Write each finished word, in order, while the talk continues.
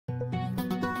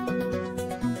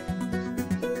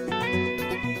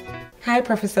Hi,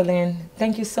 Professor Lin.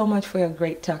 Thank you so much for your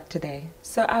great talk today.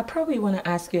 So I probably want to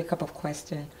ask you a couple of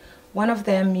questions. One of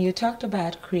them, you talked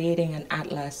about creating an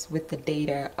atlas with the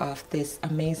data of this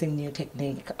amazing new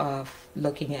technique of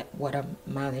looking at water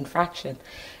mile infraction.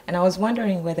 And I was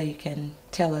wondering whether you can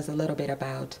tell us a little bit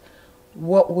about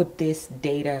what would this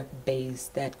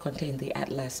database that contains the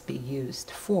atlas be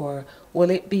used for? Will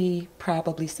it be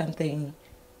probably something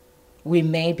we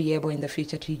may be able in the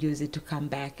future to use it to come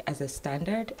back as a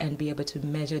standard and be able to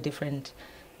measure different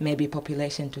maybe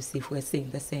population to see if we're seeing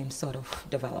the same sort of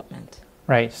development?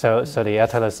 Right, so the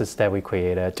atlases that we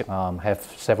created have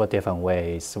several different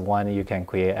ways. One, you can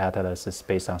create atlases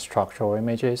based on structural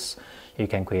images. You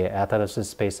can create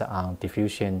atlases based on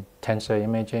diffusion tensor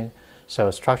imaging. So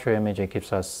structural imaging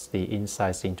gives us the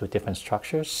insights into different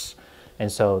structures.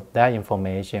 And so that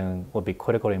information will be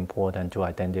critically important to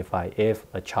identify if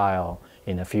a child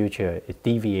in the future is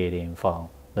deviating from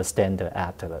the standard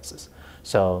atlases.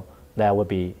 So that would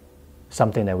be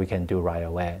something that we can do right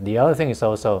away. The other thing is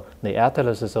also the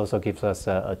atlases also gives us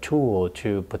a tool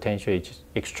to potentially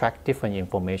extract different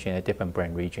information at different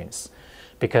brain regions.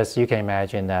 Because you can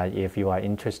imagine that if you are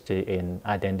interested in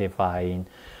identifying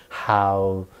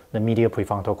how the medial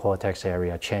prefrontal cortex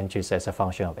area changes as a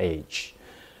function of age,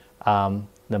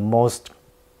 the most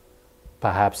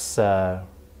perhaps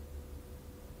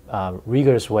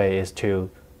rigorous way is to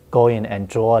go in and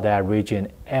draw that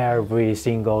region every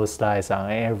single slice on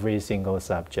every single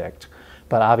subject.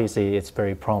 But obviously it's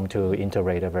very prone to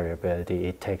inter-rater variability.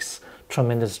 It takes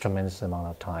tremendous amount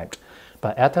of time.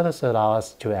 But atlas allows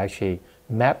us to actually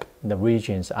map the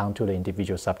regions onto the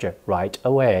individual subject right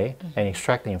away and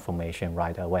extract the information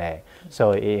right away.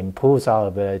 So it improves our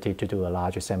ability to do a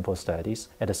larger sample studies.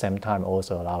 At the same time,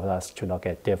 also allows us to look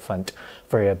at different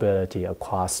variability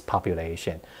across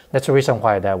population. That's the reason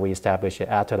why that we established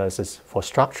atlases for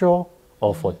structural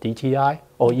or for DTI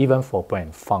or even for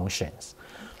brain functions.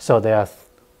 So there are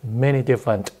many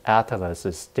different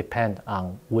atlases depend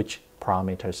on which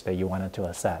parameters that you wanted to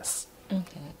assess.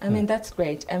 Okay, I mean, that's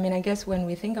great. I mean, I guess when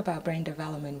we think about brain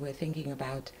development, we're thinking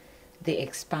about the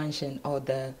expansion or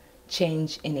the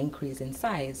change in increase in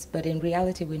size. But in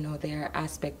reality, we know there are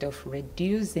aspects of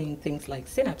reducing things like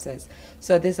synapses.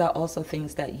 So these are also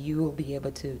things that you will be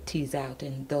able to tease out,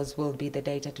 and those will be the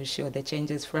data to show the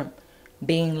changes from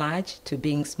being large to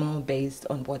being small based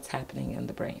on what's happening in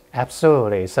the brain.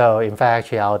 Absolutely. So in fact,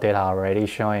 actually our data are already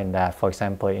showing that, for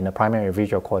example, in the primary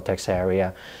visual cortex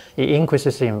area, it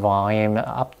increases in volume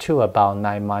up to about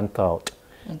 9 months old.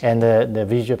 Okay. And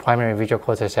the primary visual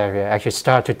cortex area actually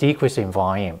start to decrease in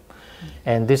volume.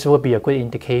 And this would be a good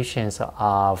indication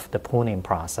of the pruning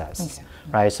process,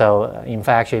 right? So in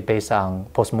fact, actually based on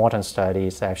postmortem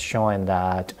studies have shown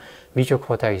that visual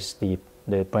cortex is the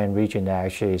brain region that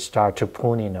actually start to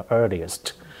pruning the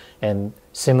earliest. And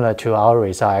similar to our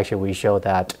result, actually we show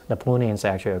that the prunings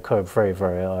actually occur very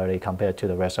early compared to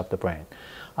the rest of the brain.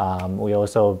 We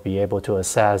also be able to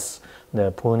assess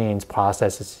the pruning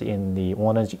processes in the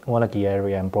Wernicke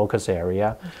area and Broca's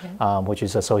area, which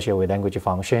is associated with language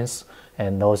functions.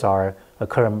 And those are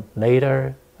occur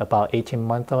later, about 18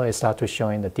 months old, it starts to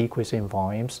showing the decrease in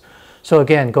volumes. So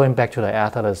again, going back to the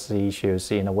atlas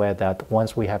issues in a way that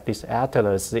once we have this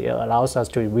atlas, it allows us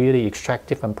to really extract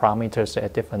different parameters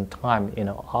at different time in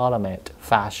an automated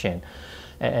fashion.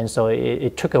 And so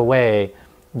it took away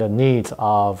the needs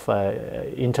of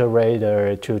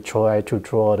inter-rater to try to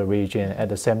draw the region, at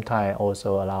the same time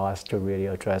also allow us to really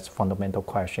address fundamental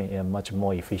questions in a much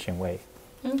more efficient way.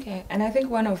 Okay, and I think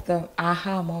one of the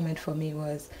aha moment for me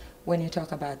was when you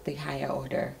talk about the higher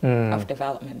order of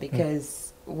development, because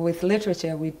with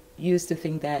literature, we used to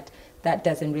think that that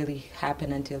doesn't really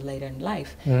happen until later in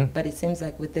life. But it seems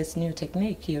like with this new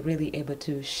technique, you're really able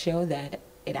to show that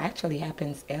it actually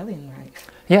happens early in life,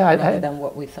 rather than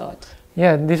what we thought.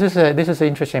 Yeah, this is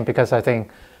interesting because I think,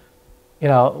 you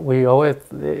know, we always,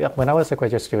 when I was a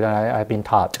graduate student, I've been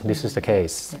taught this is the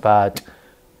case. But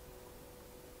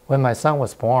when my son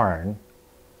was born,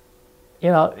 you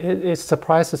know, it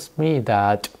surprises me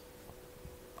that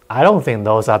I don't think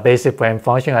those are basic brain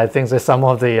function. I think that some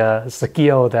of the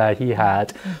skill that he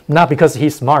had, not because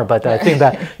he's smart, but I think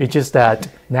that it's just that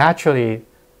naturally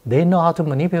they know how to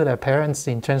manipulate their parents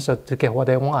in terms of to get what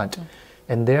they want.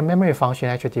 And their memory function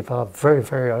actually developed very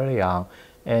early on.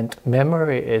 And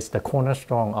memory is the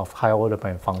cornerstone of higher order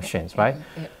brain functions, right?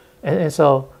 And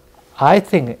so I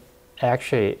think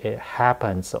actually it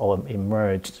happens or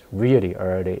emerged really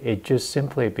early. It just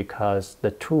simply because the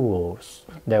tools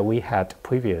that we had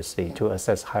previously to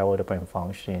assess higher order brain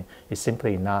function is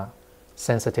simply not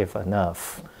sensitive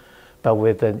enough. But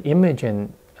with the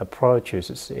imaging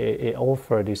approaches, it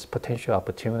offers this potential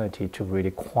opportunity to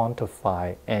really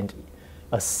quantify and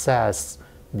assess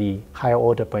the higher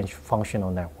order brain functional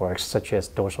networks such as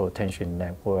dorsal attention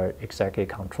network,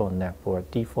 executive control network,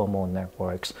 default mode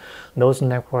networks. Those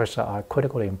networks are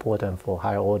critically important for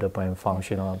higher order brain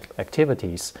functional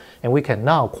activities. And we can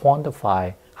now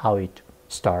quantify how it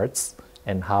starts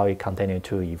and how it continues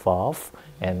to evolve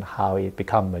and how it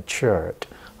becomes matured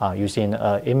using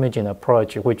an imaging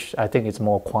approach, which I think is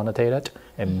more quantitative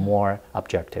and more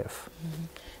objective.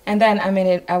 And then, I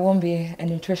mean, I won't be a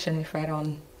nutritionist if I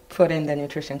don't put in the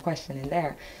nutrition question in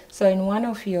there. So in one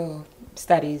of your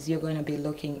studies, you're going to be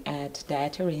looking at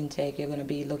dietary intake, you're going to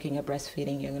be looking at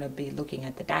breastfeeding, you're going to be looking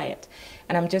at the diet.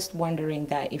 And I'm just wondering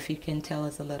that if you can tell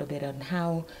us a little bit on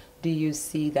how do you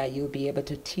see that you'll be able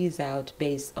to tease out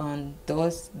based on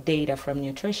those data from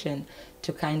nutrition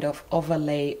to kind of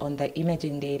overlay on the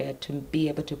imaging data to be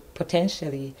able to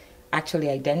potentially actually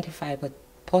identify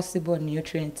possible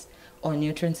nutrients or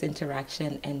nutrients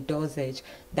interaction and dosage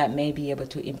that may be able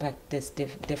to impact this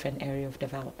different area of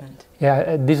development?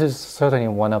 Yeah, this is certainly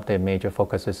one of the major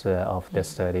focuses of the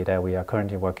study that we are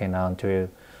currently working on to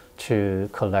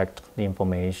collect the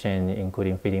information,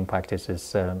 including feeding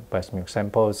practices, breast milk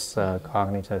samples,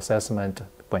 cognitive assessment,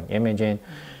 brain imaging.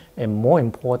 And more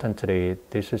importantly,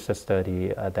 this is a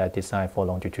study that designed for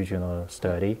longitudinal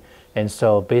study. And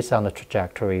so based on the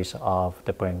trajectories of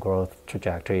the brain growth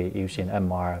trajectory using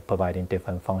MR, providing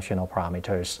different functional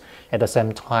parameters. At the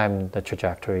same time, the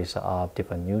trajectories of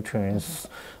different nutrients,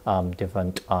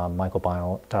 different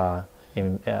microbiota,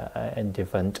 and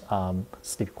different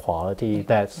sleep quality,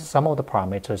 that some of the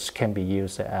parameters can be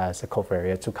used as a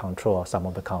covariate to control some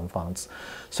of the confounds.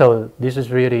 So this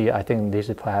is really, I think this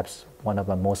is perhaps one of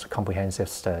the most comprehensive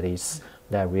studies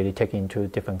that really take into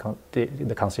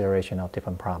the consideration of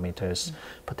different parameters,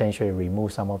 potentially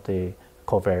remove some of the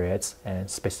covariates and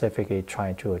specifically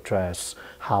trying to address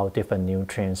how different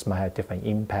nutrients might have different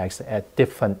impacts at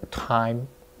different time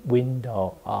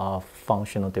window of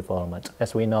functional development.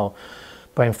 As we know,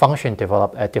 brain function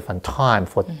develop at different time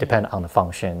depend on the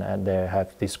function, and they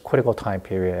have this critical time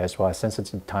period as well as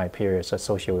sensitive time periods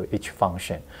associated with each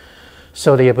function.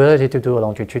 So the ability to do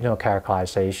longitudinal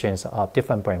characterizations of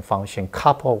different brain function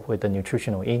coupled with the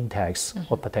nutritional index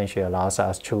would potentially allows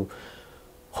us to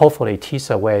hopefully tease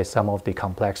away some of the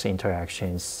complex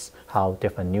interactions, how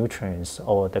different nutrients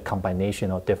or the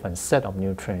combination of different set of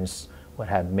nutrients would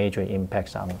have major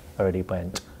impacts on early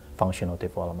brain functional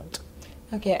development.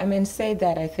 Okay, I mean, say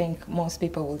that, I think most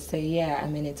people will say, yeah, I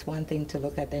mean, it's one thing to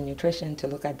look at the nutrition, to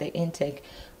look at the intake,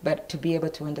 but to be able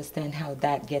to understand how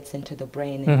that gets into the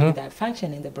brain and do that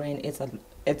function in the brain,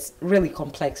 it's really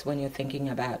complex when you're thinking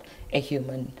about a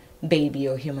human baby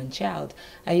or human child.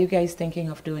 Are you guys thinking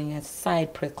of doing a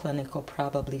side preclinical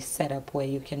probably setup where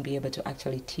you can be able to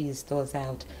actually tease those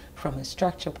out from a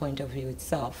structure point of view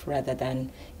itself rather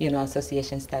than, you know,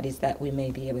 association studies that we may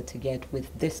be able to get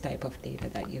with this type of data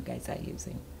that you guys are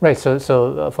using? Right,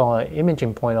 so from an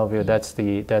imaging point of view, that's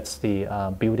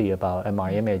the beauty about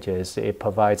MR images. It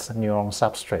provides neuron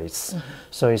substrates.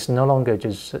 So it's no longer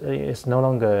just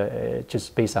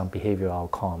based on behavioral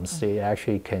outcomes. It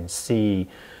actually can see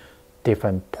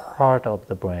different part of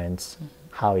the brains,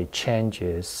 how it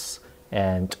changes,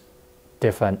 and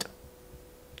different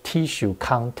tissue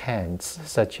contents,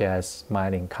 such as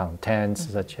myelin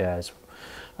contents, such as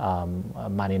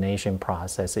myelination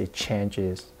process. It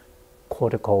changes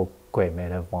cortical gray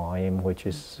matter volume, which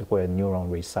is where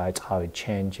neuron resides, how it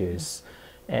changes.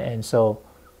 And so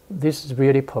this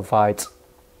really provides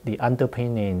the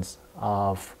underpinnings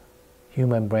of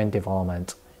human brain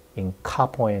development in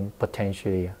coupling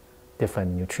potentially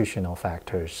different nutritional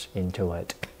factors into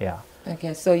it. Yeah.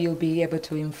 Okay, so you'll be able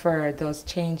to infer those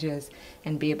changes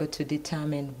and be able to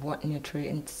determine what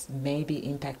nutrients maybe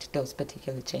impact those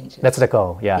particular changes. That's the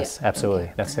goal, yes, Yeah. absolutely.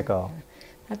 Okay. That's the goal.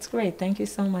 That's great. Thank you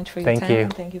so much for your Thank time. you.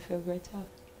 And thank you for a great talk.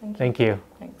 Thank you.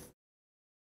 Thanks.